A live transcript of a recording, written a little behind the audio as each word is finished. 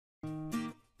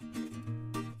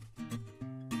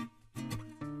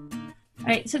All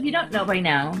right, so if you don't know by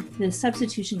now, the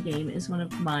substitution game is one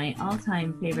of my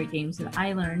all-time favorite games that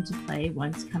I learned to play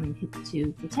once coming to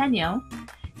Cuisenaire,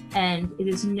 and it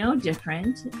is no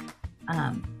different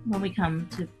when we come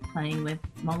to playing with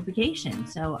multiplication.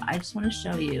 So I just want to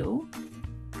show you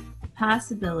a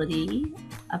possibility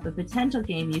of a potential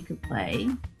game you could play,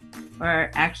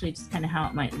 or actually just kind of how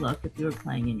it might look if you were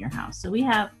playing in your house. So we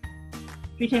have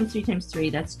 3 times 3 times 3,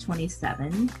 that's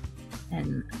 27.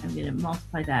 And I'm going to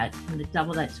multiply that. I'm going to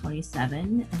double that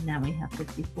 27, and now we have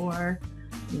 54.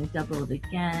 I'm going to double it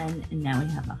again, and now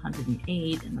we have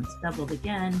 108, and let's double it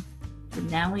again. And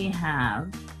now we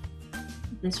have,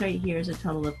 this right here is a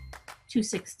total of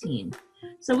 216.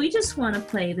 So we just want to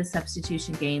play the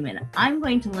substitution game, and I'm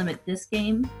going to limit this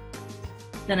game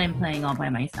that I'm playing all by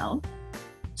myself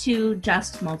to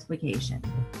just multiplication.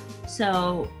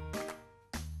 So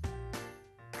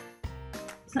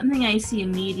something I see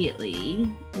immediately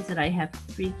is that I have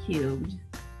 3 cubed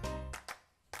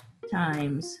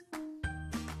times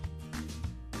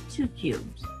 2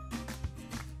 cubed.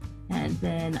 And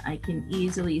then I can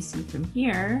easily see from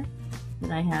here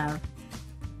that I have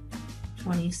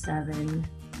 27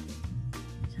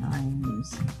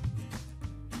 times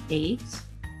 8.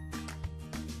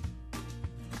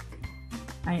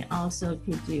 I also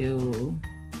could do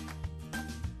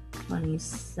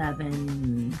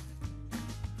 27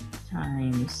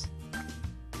 times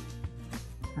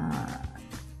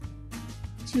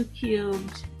 2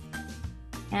 cubed,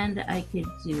 and I could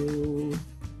do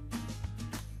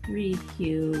 3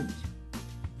 cubed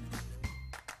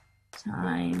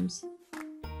times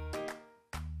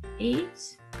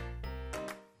 8.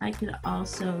 I could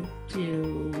also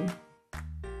do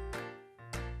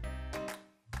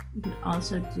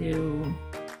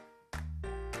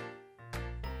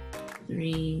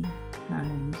 3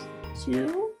 times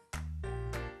 2.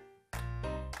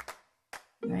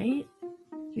 Right?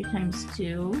 3 times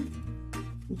 2,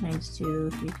 3 times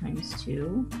 2, 3 times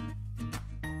 2.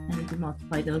 And we can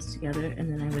multiply those together, and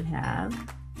then I would have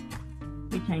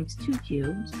 3 times 2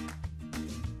 cubed.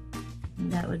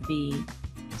 And that would be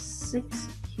 6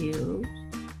 cubed,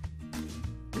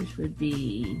 which would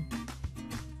be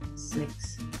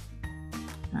 6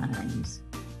 times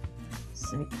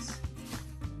 6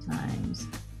 times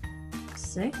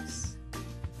 6.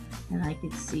 And I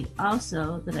could see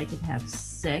also that I could have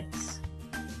 6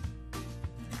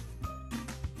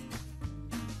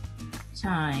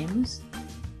 times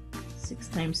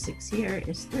 6 here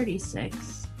is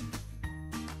 36.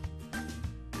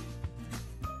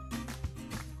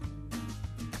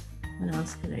 What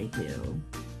else could I do?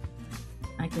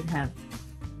 I could have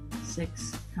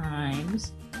 6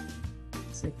 times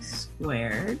 6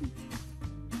 squared.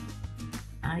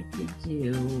 I could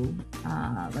do,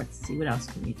 let's see, what else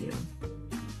can we do?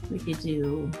 We could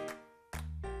do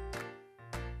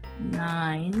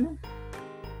 9,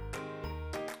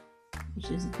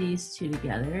 which is these two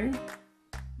together,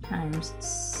 times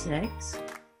 6,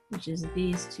 which is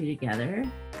these two together,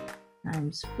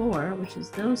 times 4, which is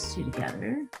those two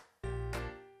together,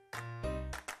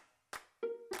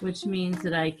 which means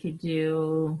that I could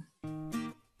do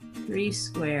 3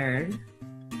 squared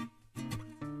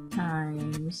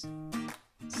times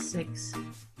 6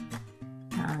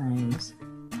 times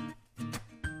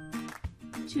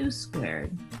 2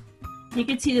 squared. You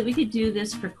can see that we could do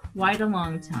this for quite a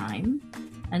long time,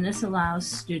 and this allows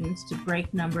students to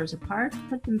break numbers apart,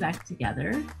 put them back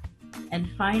together, and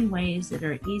find ways that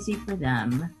are easy for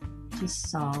them to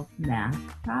solve math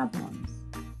problems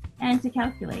and to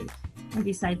calculate. And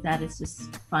besides that, it's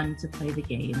just fun to play the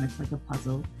game. It's like a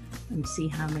puzzle and see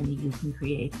how many you can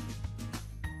create.